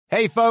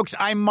Hey, folks,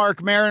 I'm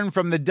Mark Maron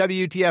from the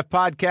WTF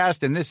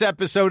Podcast, and this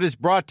episode is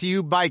brought to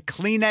you by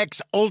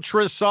Kleenex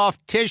Ultra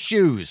Soft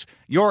Tissues,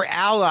 your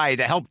ally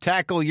to help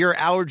tackle your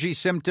allergy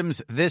symptoms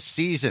this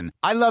season.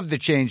 I love the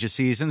change of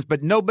seasons,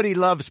 but nobody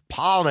loves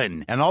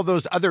pollen and all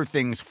those other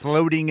things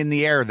floating in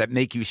the air that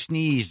make you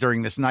sneeze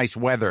during this nice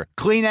weather.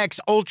 Kleenex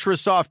Ultra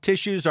Soft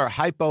Tissues are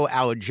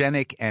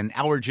hypoallergenic and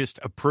allergist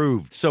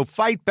approved, so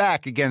fight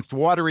back against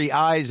watery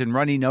eyes and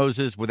runny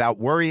noses without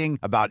worrying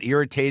about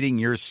irritating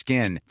your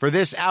skin. For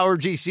this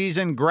allergy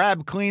season,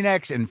 grab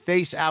Kleenex and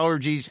face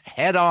allergies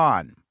head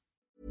on.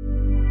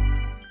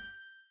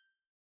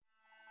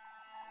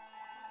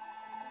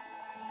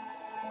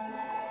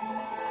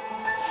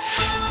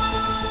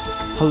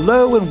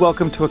 Hello and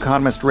welcome to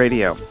Economist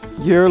Radio.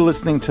 You're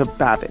listening to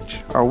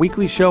Babbage, our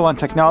weekly show on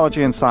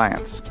technology and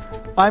science.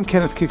 I'm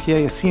Kenneth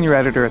Cukier, a senior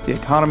editor at The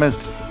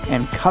Economist,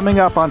 and coming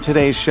up on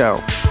today's show,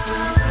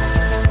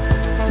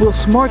 will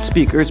smart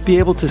speakers be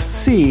able to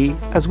see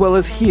as well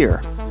as hear?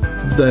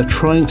 They're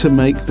trying to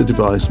make the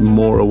device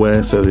more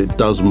aware so that it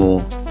does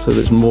more, so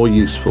that it's more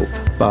useful.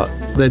 But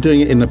they're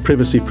doing it in a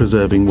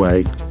privacy-preserving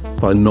way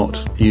by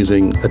not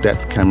using a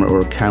depth camera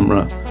or a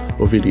camera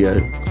or video.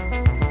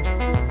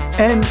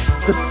 And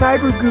the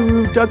cyber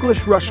guru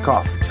Douglas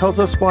Rushkoff tells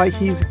us why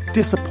he's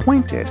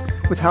disappointed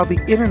with how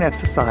the Internet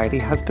Society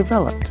has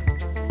developed.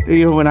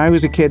 You know, when I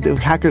was a kid,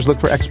 hackers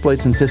looked for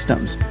exploits in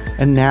systems,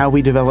 and now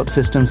we develop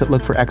systems that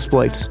look for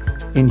exploits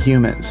in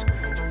humans.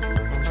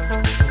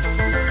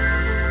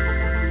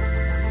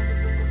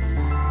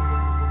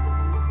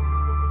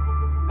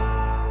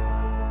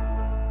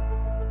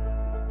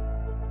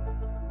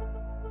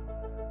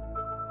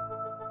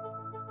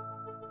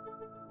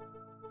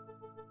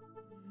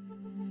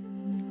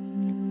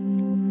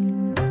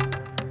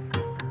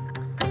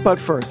 But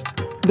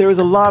first, there is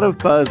a lot of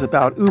buzz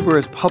about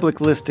Uber's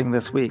public listing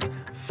this week,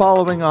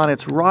 following on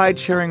its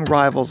ride-sharing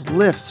rivals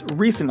Lyft's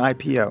recent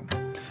IPO.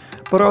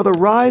 But are the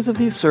rise of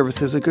these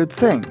services a good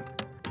thing?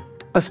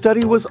 A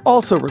study was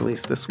also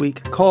released this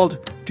week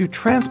called Do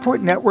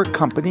Transport Network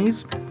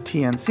Companies,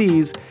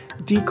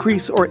 TNCs,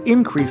 Decrease or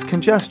Increase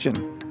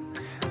Congestion?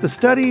 The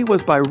study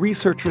was by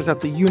researchers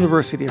at the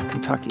University of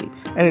Kentucky,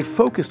 and it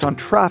focused on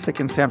traffic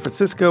in San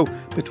Francisco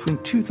between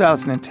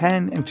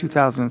 2010 and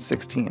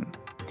 2016.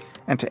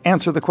 And to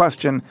answer the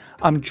question,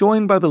 I'm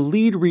joined by the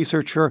lead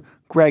researcher,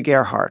 Greg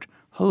Earhart.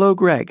 Hello,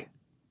 Greg.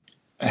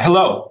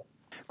 Hello.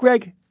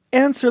 Greg,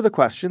 answer the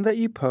question that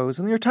you pose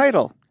in your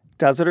title.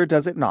 Does it or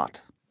does it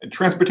not?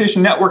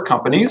 Transportation network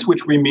companies,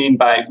 which we mean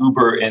by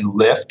Uber and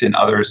Lyft and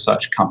other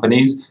such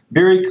companies,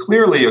 very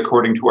clearly,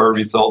 according to our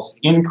results,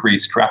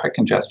 increase traffic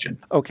congestion.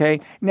 Okay.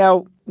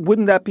 Now,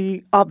 wouldn't that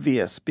be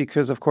obvious?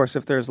 Because, of course,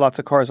 if there's lots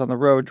of cars on the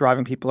road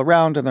driving people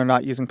around and they're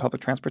not using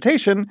public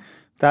transportation,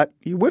 that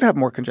you would have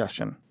more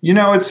congestion. You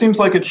know, it seems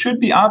like it should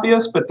be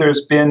obvious, but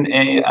there's been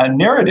a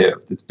narrative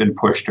that's been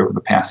pushed over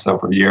the past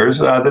several years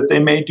that they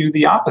may do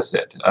the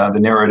opposite. The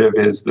narrative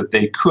is that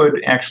they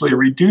could actually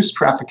reduce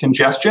traffic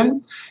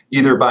congestion,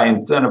 either by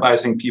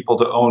incentivizing people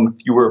to own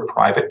fewer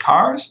private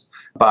cars,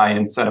 by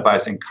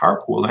incentivizing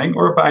carpooling,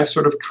 or by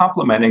sort of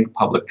complementing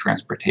public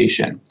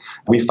transportation.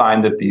 We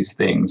find that these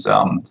things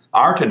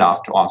aren't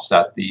enough to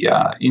offset the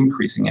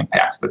increasing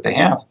impacts that they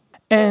have.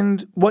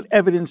 And what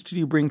evidence did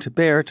you bring to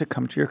bear to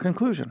come to your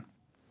conclusion?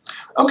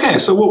 Okay,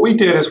 so what we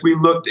did is we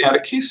looked at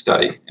a case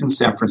study in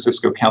San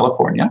Francisco,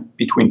 California,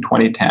 between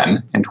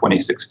 2010 and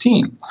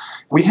 2016.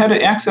 We had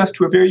access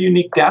to a very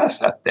unique data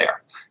set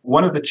there.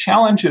 One of the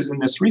challenges in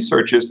this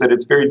research is that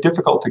it's very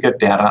difficult to get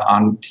data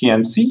on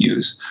TNC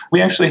use.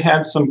 We actually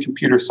had some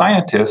computer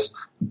scientists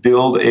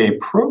build a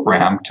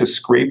program to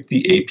scrape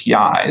the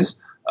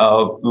APIs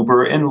of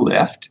Uber and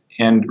Lyft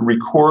and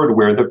record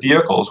where the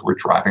vehicles were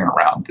driving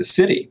around the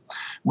city.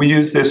 We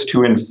used this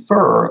to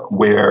infer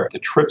where the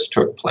trips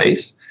took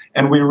place,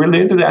 and we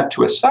related that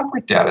to a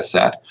separate data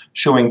set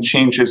showing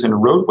changes in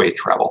roadway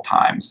travel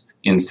times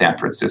in San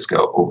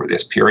Francisco over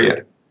this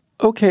period.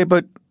 Okay,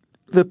 but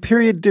the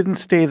period didn't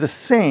stay the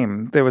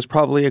same. There was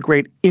probably a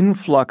great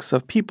influx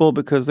of people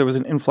because there was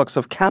an influx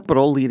of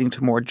capital leading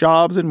to more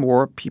jobs and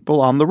more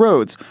people on the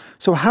roads.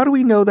 So how do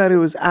we know that it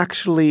was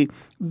actually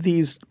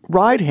these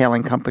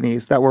ride-hailing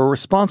companies that were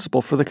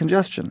responsible for the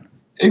congestion?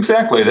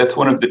 Exactly. That's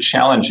one of the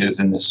challenges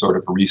in this sort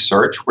of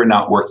research. We're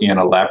not working in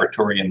a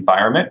laboratory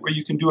environment where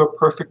you can do a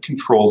perfect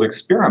controlled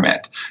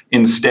experiment.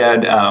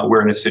 Instead,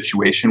 we're in a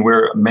situation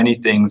where many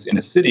things in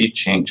a city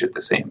change at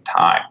the same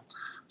time.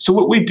 So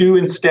what we do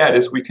instead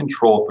is we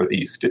control for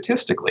these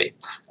statistically.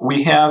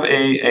 We have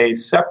a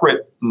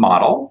separate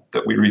model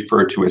that we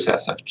refer to as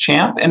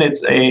SF-CHAMP, and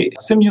it's a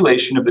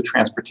simulation of the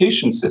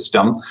transportation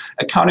system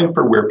accounting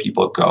for where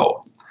people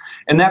go.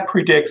 And that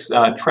predicts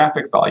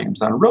traffic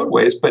volumes on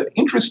roadways, but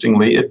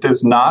interestingly, it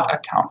does not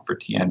account for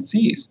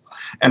TNCs.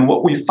 And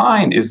what we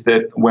find is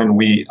that when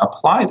we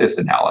apply this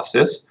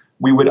analysis,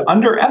 we would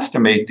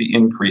underestimate the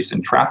increase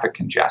in traffic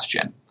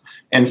congestion.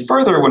 And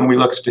further, when we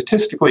look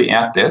statistically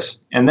at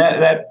this, and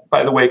that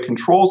by the way,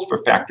 controls for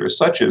factors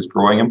such as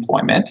growing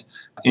employment,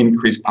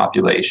 increased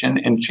population,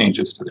 and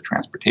changes to the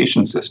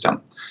transportation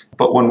system.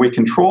 But when we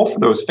control for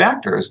those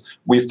factors,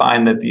 we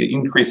find that the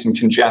increase in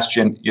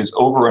congestion is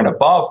over and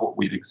above what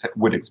we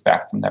would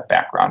expect from that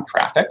background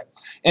traffic.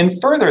 And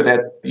further,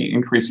 that the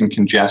increase in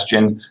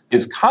congestion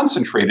is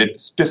concentrated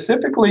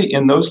specifically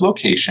in those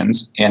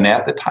locations and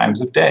at the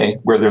times of day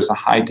where there's a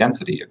high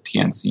density of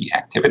TNC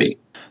activity.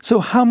 So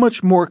how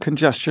much more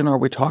congestion are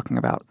we talking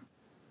about?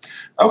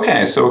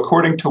 Okay, so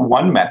according to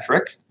one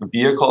metric,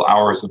 vehicle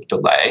hours of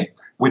delay,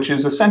 which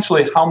is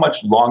essentially how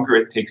much longer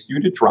it takes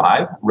you to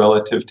drive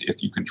relative to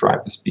if you could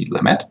drive the speed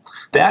limit,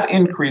 that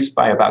increased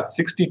by about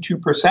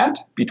 62%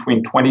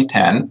 between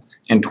 2010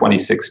 and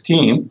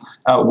 2016,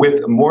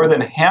 with more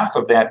than half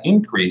of that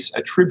increase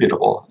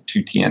attributable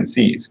to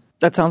TNCs.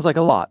 That sounds like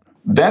a lot.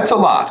 That's a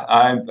lot.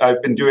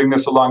 I've been doing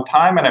this a long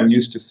time, and I'm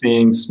used to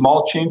seeing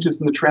small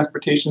changes in the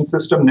transportation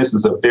system. This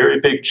is a very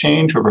big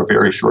change over a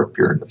very short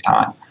period of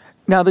time.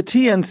 Now, the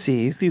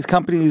TNCs, these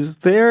companies,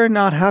 they're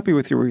not happy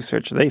with your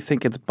research. They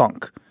think it's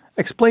bunk.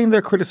 Explain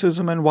their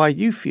criticism and why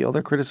you feel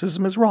their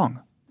criticism is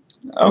wrong.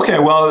 Okay,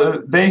 well,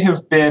 they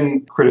have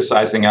been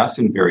criticizing us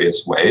in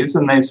various ways,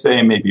 and they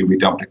say maybe we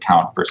don't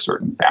account for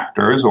certain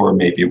factors or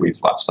maybe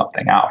we've left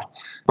something out.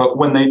 But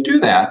when they do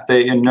that,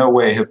 they in no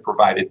way have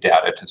provided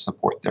data to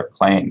support their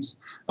claims.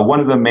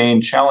 One of the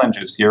main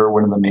challenges here,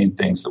 one of the main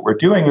things that we're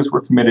doing is we're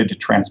committed to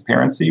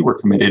transparency. We're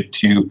committed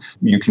to,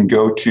 you can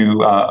go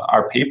to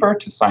our paper,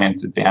 to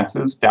Science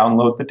Advances,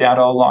 download the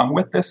data along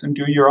with this and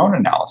do your own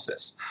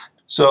analysis.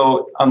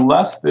 So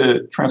unless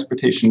the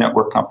transportation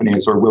network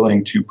companies are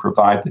willing to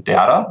provide the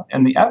data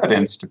and the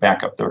evidence to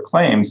back up their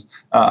claims,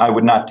 I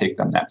would not take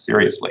them that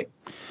seriously.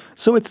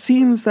 So it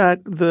seems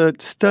that the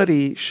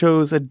study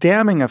shows a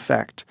damming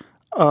effect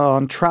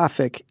on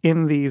traffic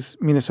in these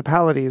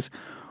municipalities.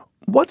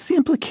 What's the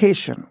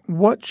implication?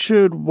 What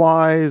should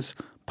wise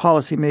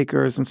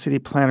policymakers and city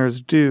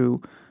planners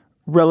do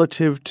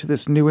relative to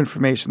this new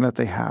information that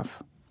they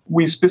have?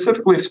 We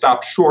specifically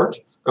stopped short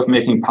of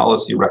making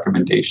policy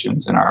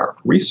recommendations in our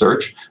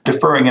research,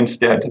 deferring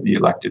instead to the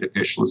elected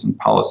officials and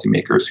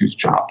policymakers whose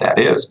job that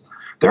is.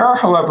 There are,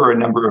 however, a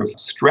number of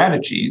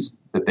strategies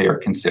that they are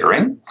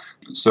considering.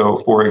 So,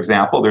 for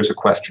example, there's a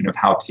question of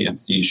how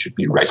TNCs should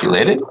be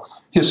regulated.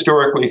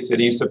 Historically,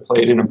 cities have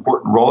played an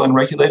important role in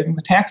regulating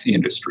the taxi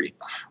industry,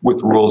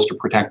 with rules to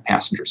protect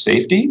passenger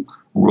safety,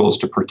 rules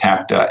to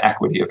protect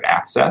equity of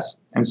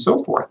access, and so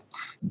forth.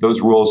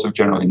 Those rules have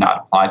generally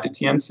not applied to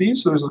TNCs,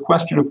 so there's a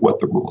question of what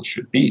the rules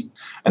should be.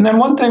 And then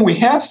one thing we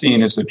have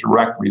seen as a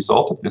direct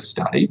result of this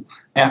study,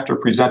 after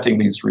presenting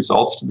these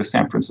results to the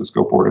San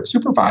Francisco Board of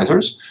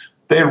Supervisors,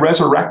 they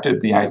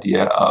resurrected the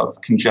idea of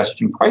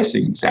congestion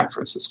pricing in San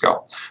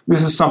Francisco.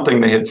 This is something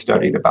they had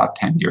studied about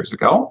 10 years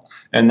ago,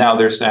 and now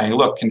they're saying,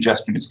 look,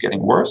 congestion is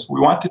getting worse. We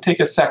want to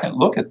take a second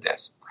look at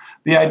this.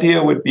 The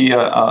idea would be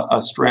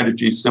a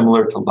strategy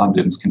similar to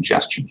London's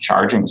congestion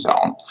charging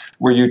zone,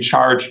 where you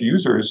charge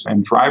users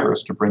and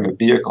drivers to bring a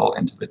vehicle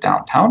into the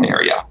downtown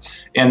area.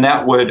 And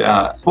that would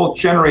both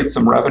generate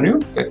some revenue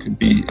that could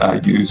be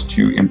used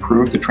to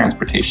improve the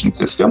transportation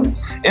system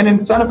and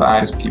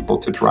incentivize people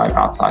to drive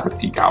outside of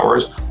peak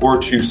hours or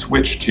to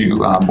switch to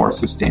more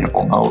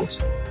sustainable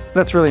modes.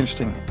 That's really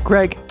interesting.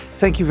 Greg,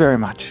 thank you very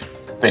much.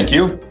 Thank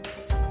you.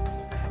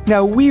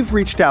 Now, we've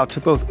reached out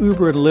to both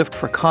Uber and Lyft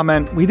for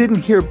comment. We didn't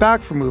hear back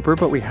from Uber,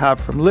 but we have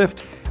from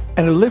Lyft.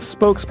 And a Lyft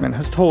spokesman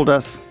has told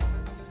us,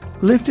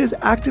 Lyft is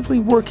actively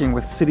working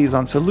with cities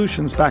on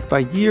solutions backed by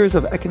years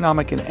of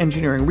economic and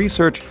engineering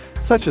research,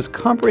 such as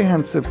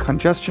comprehensive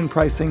congestion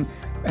pricing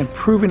and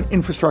proven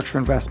infrastructure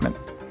investment.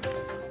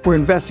 We're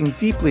investing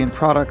deeply in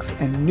products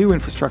and new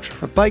infrastructure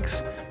for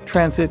bikes,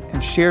 transit,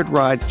 and shared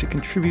rides to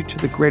contribute to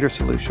the greater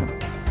solution.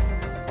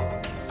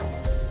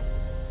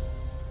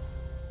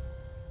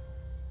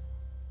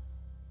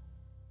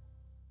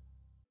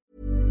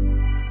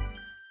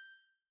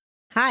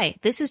 Hi,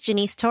 this is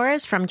Janice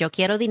Torres from Yo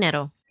Quiero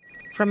Dinero.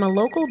 From a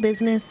local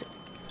business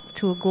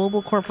to a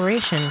global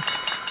corporation,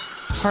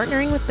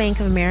 partnering with Bank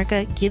of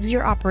America gives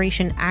your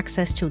operation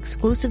access to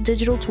exclusive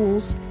digital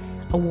tools,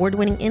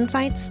 award-winning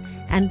insights,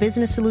 and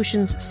business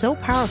solutions so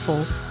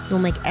powerful you'll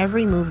make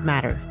every move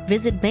matter.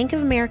 Visit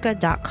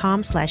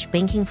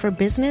bankofamerica.com/banking for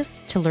business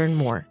to learn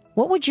more.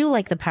 What would you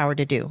like the power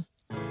to do?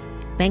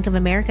 Bank of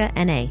America,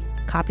 N.A.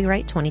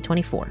 Copyright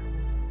 2024.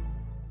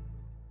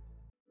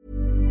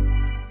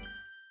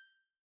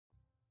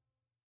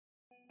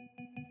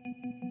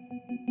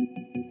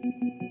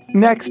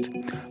 Next,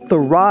 the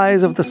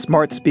rise of the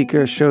smart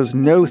speaker shows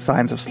no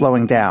signs of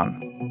slowing down.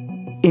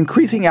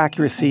 Increasing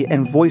accuracy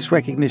and voice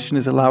recognition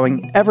is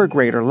allowing ever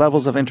greater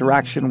levels of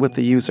interaction with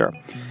the user.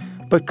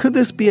 But could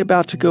this be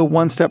about to go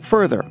one step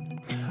further?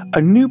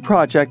 A new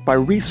project by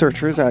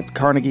researchers at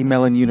Carnegie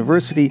Mellon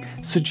University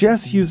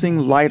suggests using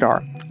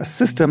LiDAR, a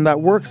system that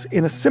works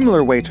in a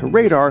similar way to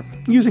radar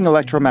using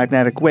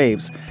electromagnetic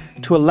waves,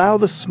 to allow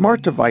the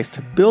smart device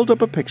to build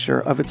up a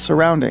picture of its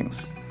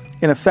surroundings.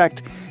 In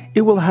effect,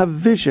 it will have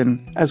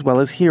vision as well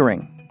as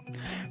hearing.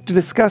 To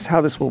discuss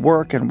how this will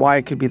work and why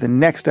it could be the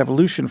next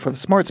evolution for the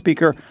smart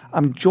speaker,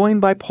 I'm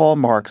joined by Paul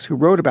Marks, who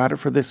wrote about it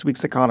for this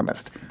week's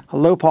Economist.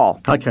 Hello, Paul.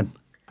 Hi, Ken.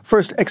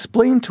 First,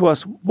 explain to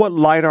us what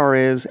LiDAR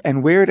is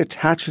and where it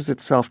attaches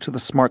itself to the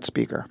smart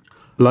speaker.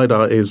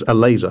 LiDAR is a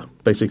laser,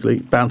 basically.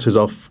 It bounces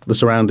off the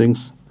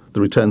surroundings.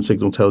 The return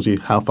signal tells you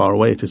how far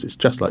away it is. It's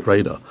just like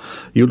radar.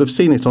 You'll have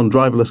seen it on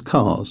driverless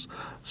cars,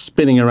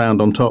 spinning around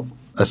on top,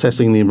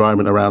 assessing the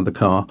environment around the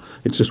car.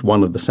 It's just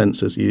one of the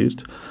sensors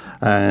used.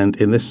 And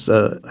in this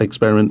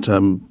experiment,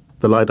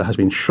 the LiDAR has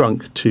been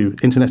shrunk to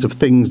Internet of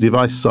Things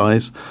device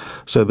size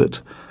so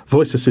that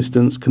voice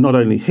assistants can not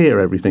only hear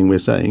everything we're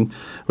saying,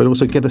 but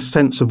also get a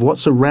sense of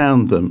what's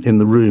around them in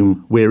the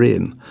room we're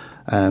in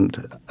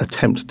and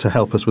attempt to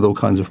help us with all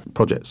kinds of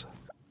projects.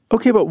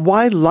 Okay, but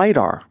why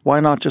LiDAR? Why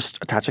not just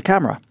attach a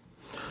camera?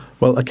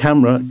 Well, a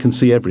camera can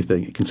see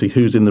everything. It can see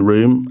who's in the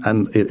room,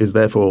 and it is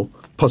therefore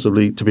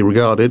possibly to be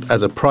regarded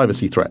as a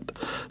privacy threat.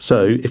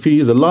 So if you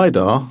use a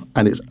LiDAR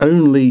and it's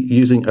only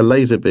using a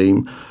laser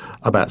beam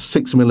about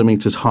 6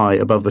 millimeters high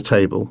above the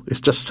table, it's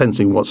just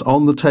sensing what's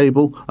on the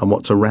table and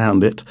what's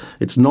around it.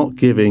 It's not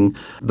giving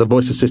the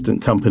voice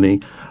assistant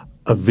company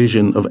a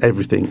vision of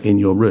everything in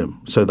your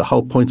room. So the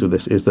whole point of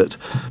this is that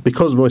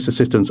because voice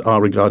assistants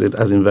are regarded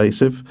as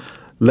invasive,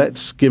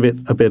 let's give it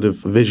a bit of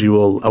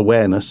visual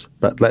awareness,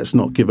 but let's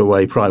not give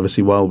away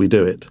privacy while we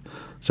do it.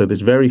 So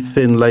this very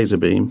thin laser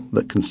beam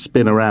that can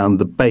spin around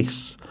the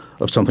base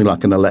of something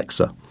like an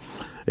Alexa.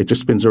 It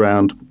just spins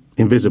around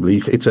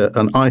invisibly. It's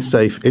an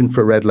eye-safe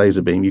infrared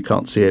laser beam. You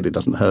can't see it. It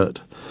doesn't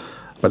hurt.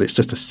 But it's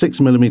just a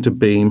 6 millimeter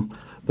beam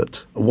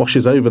that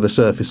washes over the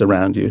surface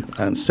around you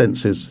and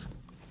senses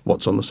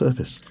what's on the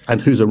surface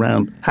and who's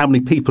around, how many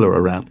people are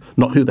around,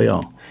 not who they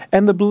are.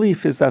 And the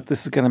belief is that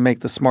this is going to make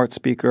the smart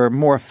speaker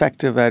more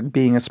effective at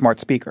being a smart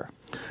speaker.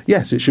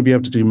 Yes, it should be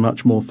able to do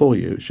much more for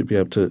you. It should be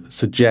able to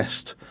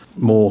suggest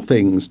more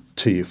things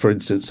to you. For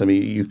instance, I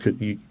mean,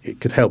 it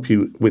could help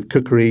you with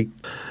cookery.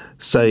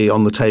 Say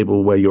on the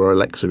table where your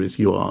Alexa is,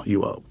 you are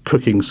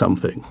cooking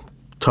something,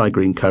 Thai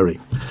green curry.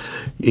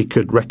 It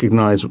could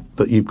recognise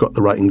that you've got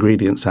the right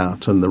ingredients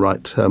out and the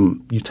right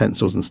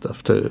utensils and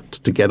stuff to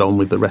get on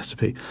with the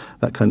recipe,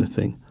 that kind of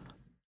thing.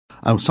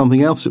 And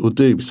something else it will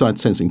do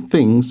besides sensing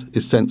things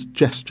is sense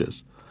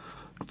gestures.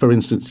 For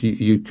instance,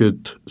 you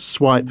could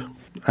swipe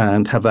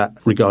and have that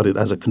regarded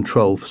as a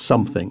control for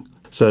something.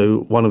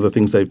 So one of the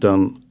things they've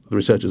done, the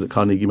researchers at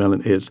Carnegie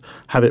Mellon, is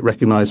have it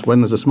recognise when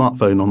there's a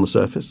smartphone on the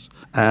surface,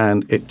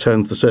 and it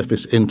turns the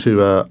surface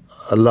into a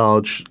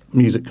large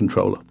music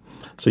controller.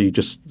 So you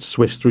just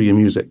swish through your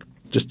music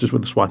just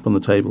with a swipe on the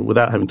table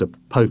without having to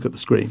poke at the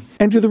screen.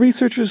 And do the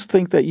researchers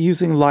think that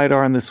using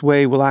LiDAR in this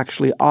way will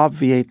actually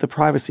obviate the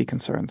privacy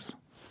concerns?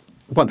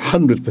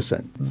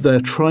 100%. They're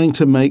trying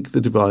to make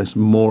the device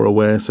more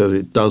aware so that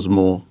it does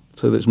more,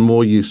 so that it's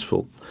more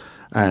useful.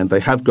 And they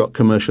have got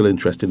commercial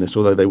interest in this,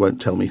 although they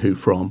won't tell me who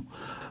from.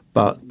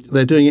 But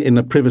they're doing it in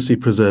a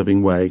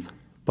privacy-preserving way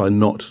by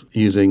not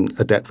using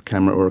a depth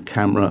camera or a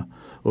camera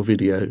or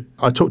video.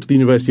 I talked to the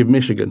University of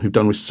Michigan, who've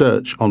done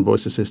research on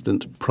voice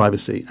assistant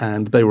privacy,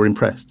 and they were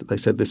impressed. They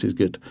said this is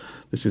good.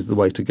 This is the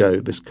way to go,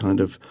 this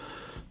kind of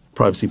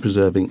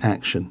privacy-preserving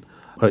action.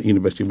 At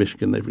University of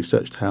Michigan, they've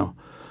researched how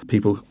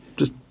people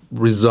just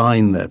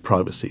resign their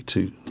privacy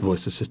to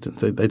voice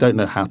assistants. They don't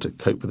know how to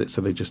cope with it,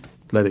 so they just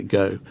let it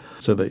go.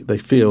 So they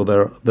feel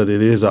that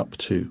it is up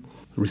to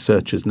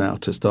researchers now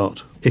to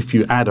start. If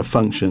you add a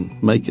function,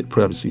 make it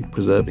privacy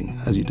preserving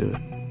as you do it.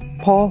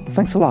 Paul,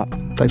 thanks a lot.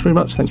 Thanks very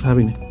much. Thanks for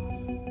having me.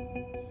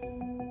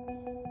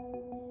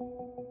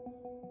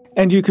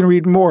 And you can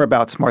read more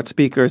about smart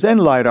speakers and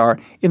LiDAR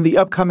in the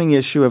upcoming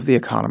issue of The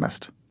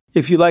Economist.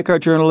 If you like our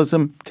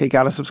journalism, take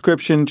out a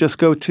subscription. Just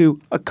go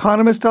to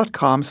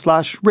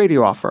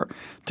economist.com/radio offer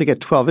to get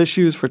 12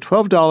 issues for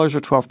 $12 or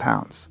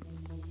 £12.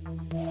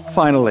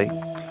 Finally,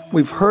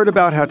 we've heard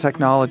about how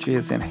technology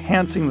is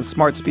enhancing the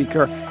smart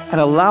speaker and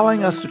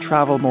allowing us to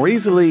travel more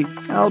easily,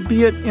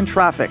 albeit in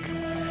traffic.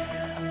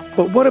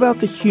 But what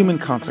about the human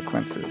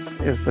consequences?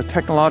 Is the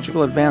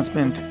technological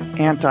advancement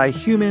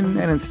anti-human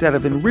and instead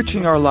of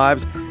enriching our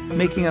lives,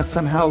 making us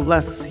somehow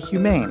less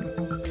humane?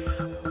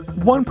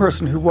 One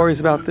person who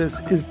worries about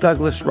this is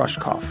Douglas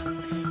Rushkoff.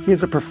 He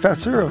is a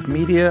professor of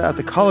media at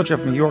the College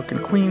of New York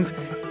and Queens,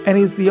 and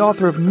he's the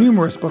author of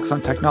numerous books on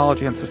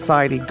technology and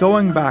society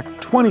going back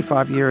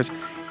 25 years,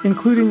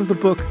 including the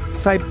book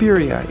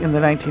Siberia in the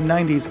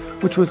 1990s,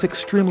 which was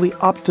extremely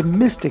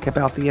optimistic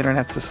about the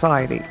internet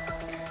society.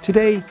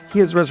 Today, he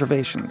has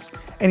reservations,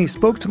 and he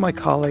spoke to my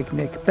colleague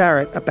Nick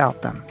Barrett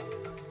about them.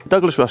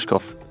 Douglas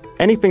Rushkoff,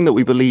 anything that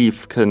we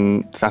believe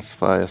can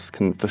satisfy us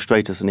can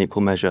frustrate us in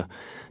equal measure.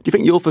 Do you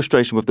think your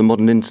frustration with the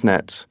modern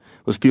internet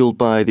was fueled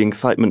by the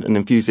excitement and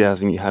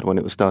enthusiasm you had when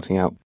it was starting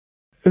out?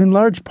 In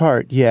large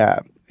part, yeah.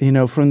 You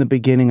know, from the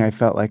beginning, I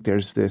felt like there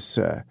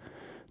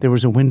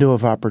was a window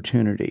of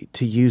opportunity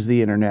to use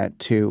the internet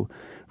to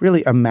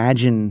really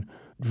imagine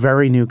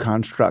very new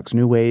constructs,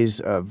 new ways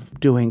of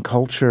doing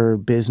culture,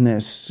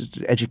 business,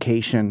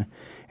 education.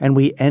 And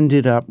we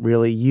ended up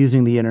really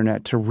using the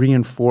internet to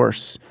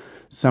reinforce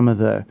some of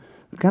the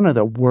kind of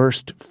the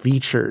worst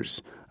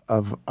features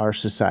of our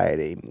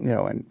society,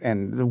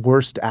 and the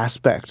worst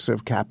aspects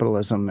of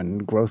capitalism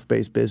and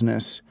growth-based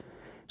business.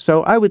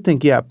 So I would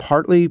think,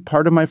 part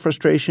of my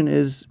frustration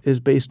is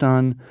based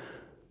on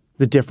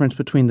the difference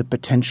between the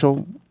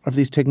potential of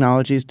these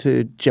technologies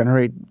to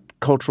generate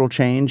cultural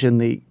change and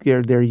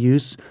their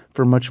use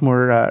for much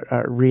more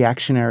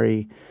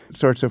reactionary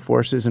sorts of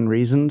forces and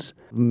reasons.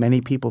 Many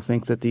people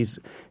think that these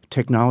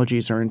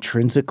technologies are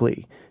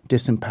intrinsically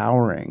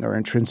disempowering or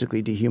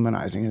intrinsically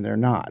dehumanizing, and they're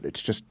not.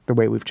 It's just the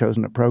way we've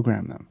chosen to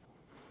program them.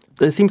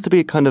 There seems to be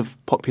a kind of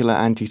popular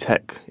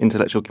anti-tech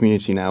intellectual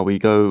community now. We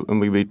go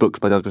and we read books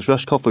by Douglas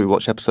Rushkoff, or we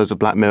watch episodes of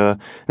Black Mirror,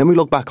 then we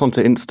log back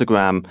onto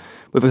Instagram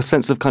with a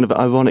sense of kind of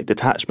ironic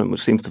detachment, which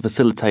seems to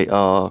facilitate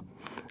our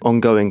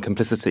ongoing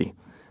complicity.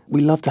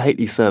 We love to hate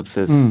these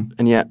services,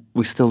 and yet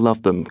we still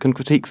love them. Can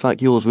critiques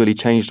like yours really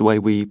change the way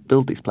we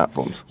build these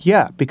platforms?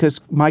 Yeah, because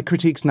my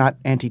critique's not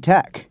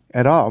anti-tech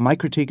at all. My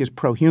critique is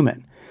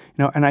pro-human.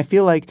 And I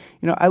feel like,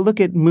 I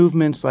look at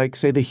movements like,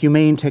 say, the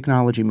humane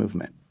technology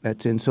movement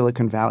that's in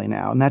Silicon Valley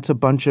now, and that's a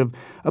bunch of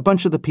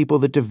the people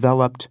that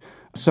developed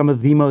some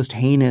of the most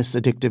heinous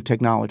addictive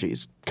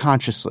technologies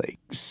consciously.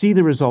 See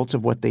the results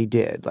of what they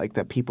did, like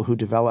the people who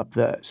developed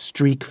the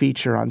streak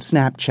feature on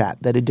Snapchat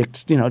that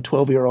addicts,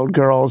 12-year-old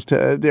girls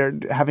to they're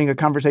having a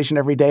conversation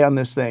every day on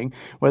this thing,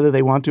 whether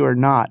they want to or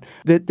not.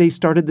 That they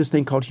started this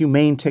thing called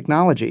humane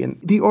technology. And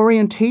the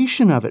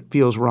orientation of it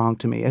feels wrong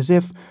to me, as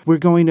if we're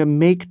going to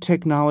make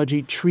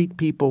technology treat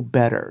people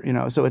better.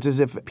 So it's as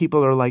if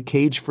people are like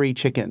cage-free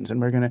chickens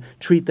and we're going to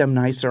treat them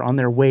nicer on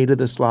their way to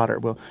the slaughter.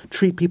 We'll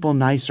treat people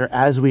nicer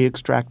as we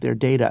extract their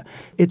data.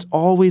 It's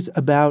always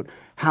about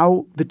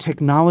how the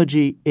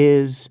technology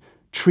is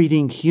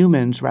treating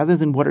humans rather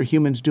than what are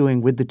humans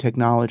doing with the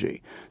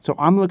technology. So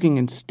I'm looking,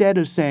 instead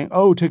of saying,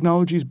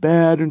 technology's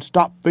bad and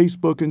stop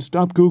Facebook and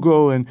stop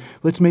Google and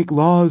let's make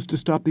laws to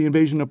stop the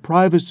invasion of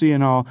privacy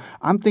and all,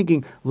 I'm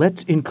thinking,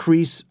 let's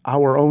increase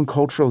our own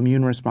cultural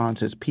immune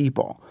response as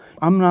people.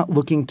 I'm not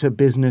looking to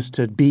business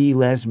to be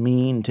less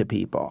mean to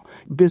people.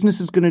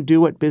 Business is going to do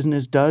what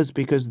business does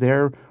because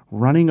they're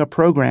running a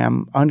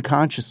program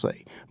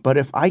unconsciously. But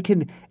if I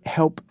can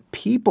help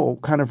people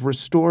kind of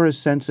restore a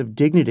sense of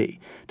dignity,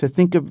 to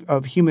think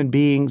of human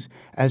beings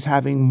as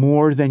having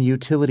more than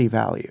utility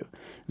value,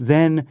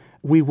 then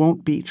we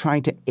won't be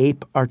trying to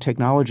ape our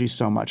technology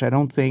so much. I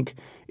don't think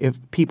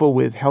if people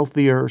with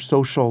healthier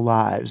social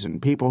lives and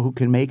people who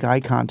can make eye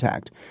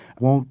contact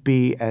won't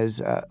be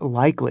as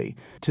likely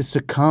to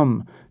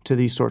succumb to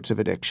these sorts of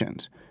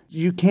addictions.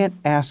 You can't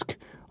ask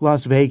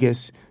Las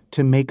Vegas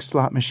to make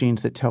slot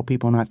machines that tell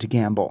people not to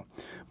gamble,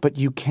 but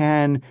you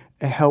can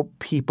help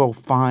people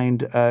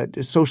find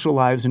social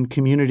lives and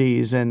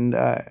communities and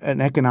an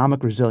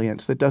economic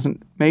resilience that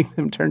doesn't make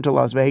them turn to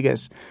Las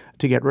Vegas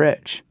to get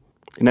rich.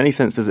 In any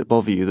sense, does it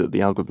bother you that the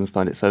algorithms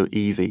find it so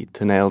easy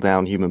to nail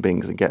down human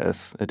beings and get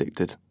us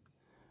addicted?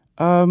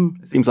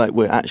 It seems like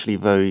we're actually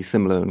very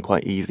similar and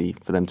quite easy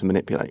for them to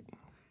manipulate.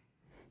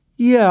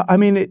 Yeah, I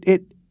mean,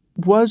 it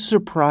was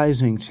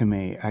surprising to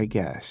me, I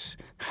guess,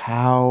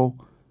 how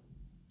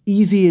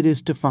easy it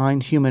is to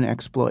find human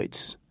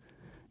exploits.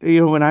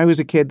 When I was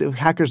a kid,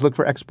 hackers looked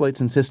for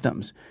exploits in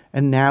systems,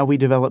 and now we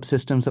develop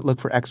systems that look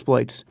for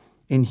exploits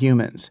in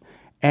humans.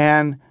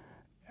 And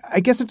I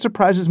guess it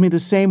surprises me the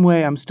same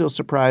way I'm still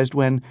surprised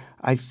when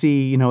I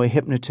see, a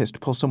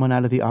hypnotist pull someone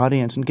out of the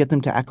audience and get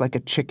them to act like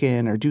a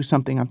chicken or do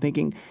something. I'm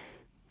thinking,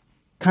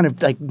 kind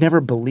of like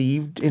never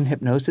believed in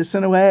hypnosis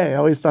in a way. I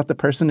always thought the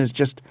person is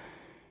just,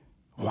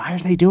 why are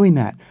they doing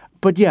that?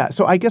 But yeah,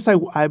 so I guess I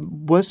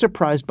was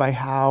surprised by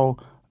how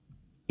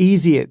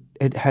easy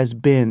it has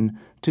been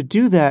to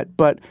do that.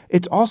 But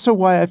it's also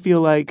why I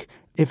feel like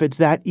if it's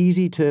that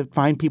easy to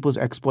find people's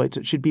exploits,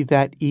 it should be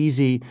that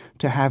easy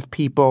to have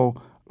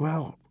people,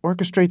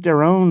 orchestrate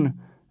their own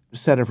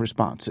set of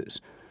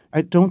responses.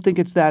 I don't think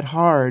it's that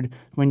hard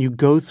when you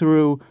go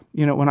through,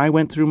 when I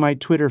went through my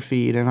Twitter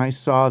feed and I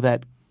saw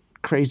that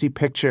crazy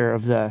picture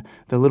of the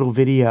little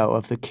video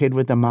of the kid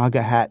with the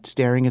MAGA hat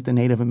staring at the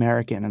Native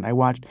American, and I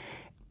watched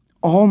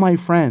all my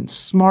friends,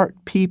 smart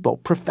people,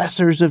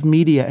 professors of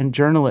media and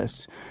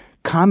journalists,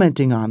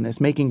 commenting on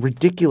this, making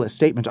ridiculous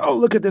statements. Oh,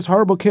 look at this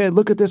horrible kid.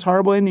 Look at this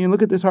horrible Indian.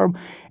 Look at this horrible.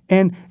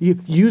 And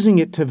using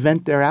it to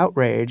vent their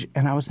outrage.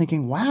 And I was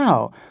thinking,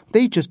 wow,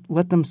 they just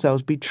let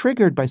themselves be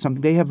triggered by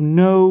something. They have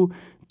no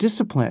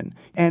discipline.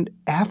 And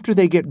after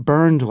they get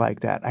burned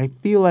like that, I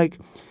feel like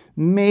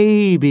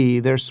maybe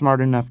they're smart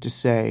enough to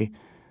say,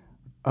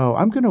 oh,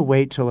 I'm going to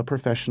wait till a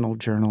professional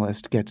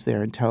journalist gets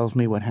there and tells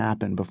me what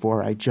happened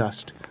before I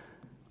just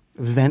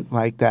vent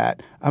like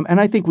that.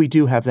 And I think we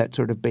do have that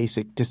sort of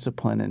basic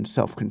discipline and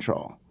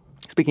self-control.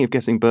 Speaking of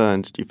getting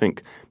burned, do you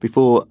think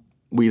before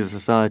we as a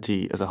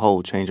society as a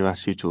whole change our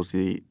attitude towards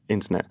the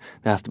internet,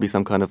 there has to be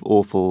some kind of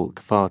awful,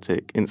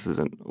 cathartic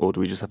incident, or do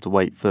we just have to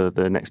wait for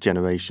the next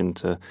generation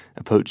to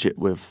approach it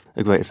with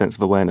a greater sense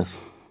of awareness?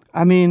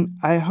 I mean,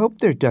 I hope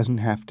there doesn't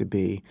have to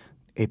be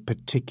a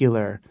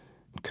particular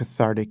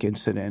cathartic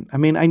incident. I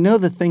mean, I know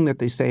the thing that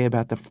they say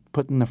about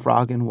putting the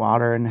frog in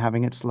water and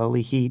having it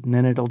slowly heat and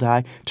then it'll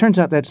die. Turns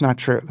out that's not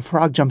true. The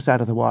frog jumps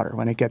out of the water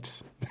when it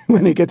gets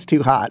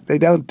too hot. They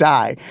don't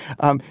die.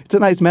 It's a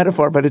nice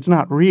metaphor, but it's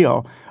not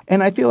real.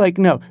 And I feel like,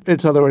 no,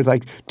 it's other words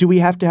like, do we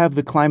have to have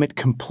the climate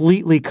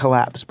completely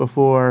collapse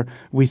before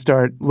we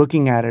start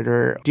looking at it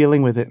or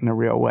dealing with it in a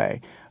real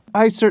way?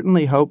 I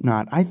certainly hope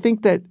not. I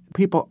think that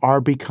people are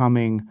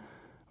becoming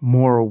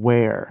more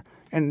aware,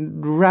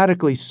 and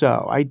radically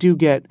so. I do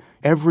get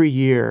every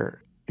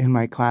year in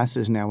my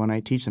classes now when I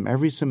teach them,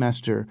 every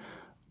semester,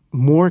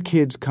 more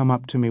kids come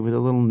up to me with a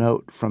little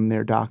note from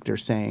their doctor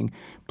saying,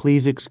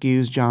 please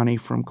excuse Johnny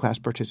from class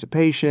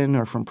participation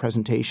or from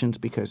presentations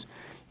because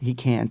he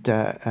can't,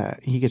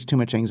 he gets too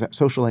much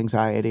social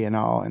anxiety and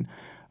all. And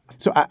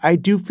so I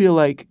do feel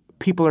like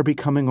people are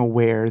becoming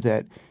aware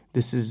that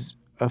this is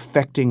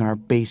affecting our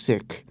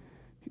basic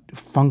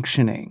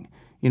functioning,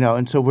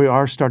 and so we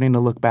are starting to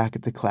look back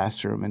at the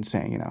classroom and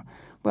saying,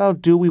 well,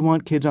 do we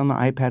want kids on the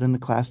iPad in the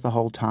class the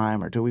whole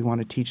time, or do we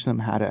want to teach them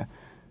how to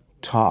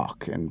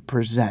talk and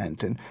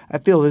present? And I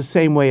feel the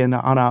same way on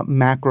a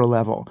macro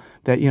level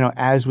that,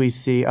 as we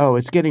see,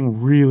 it's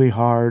getting really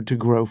hard to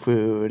grow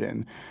food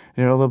and,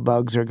 the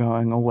bugs are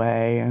going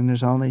away and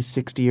there's only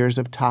 60 years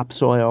of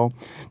topsoil,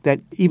 that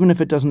even if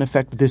it doesn't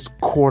affect this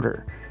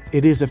quarter,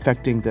 it is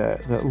affecting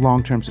the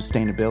long-term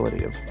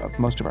sustainability of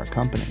most of our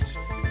companies.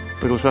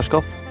 Douglas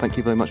Rushkoff, thank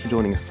you very much for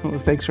joining us. Well,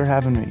 thanks for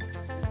having me.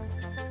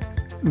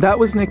 That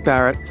was Nick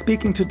Barrett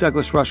speaking to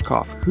Douglas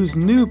Rushkoff, whose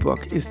new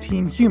book is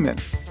Team Human.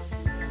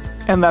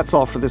 And that's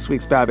all for this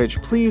week's Babbage.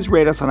 Please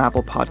rate us on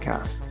Apple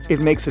Podcasts. It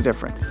makes a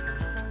difference.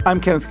 I'm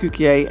Kenneth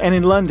Cukier, and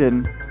in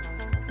London,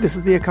 this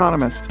is The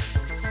Economist.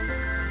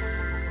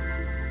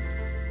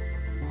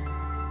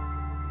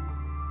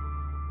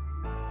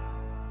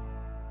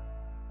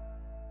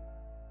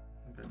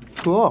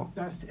 Cool.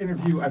 Best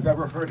interview I've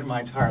ever heard in my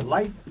entire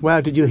life.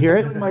 Wow, did you hear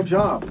it? Doing my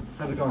job.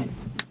 How's it going?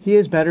 He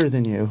is better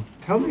than you.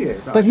 Tell me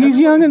about But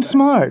he's young and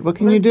smart. What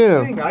can you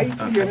do? I used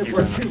to be in his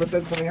work too, but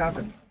then something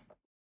happened.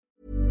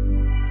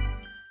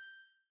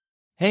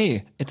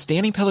 Hey, it's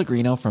Danny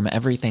Pellegrino from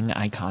Everything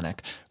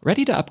Iconic.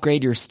 Ready to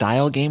upgrade your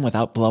style game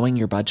without blowing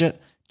your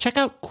budget? Check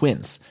out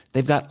Quince.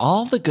 They've got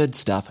all the good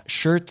stuff,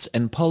 shirts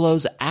and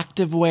polos,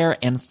 activewear,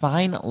 and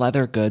fine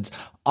leather goods,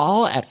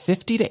 all at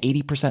 50 to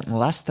 80%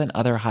 less than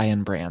other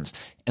high-end brands.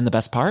 And the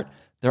best part?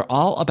 They're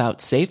all about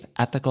safe,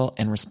 ethical,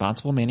 and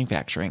responsible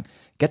manufacturing.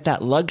 Get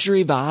that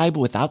luxury vibe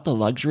without the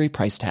luxury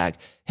price tag.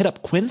 Hit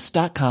up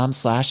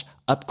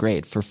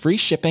quince.com/upgrade for free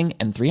shipping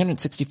and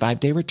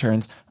 365-day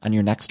returns on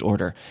your next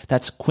order.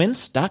 That's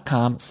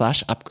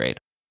quince.com/upgrade.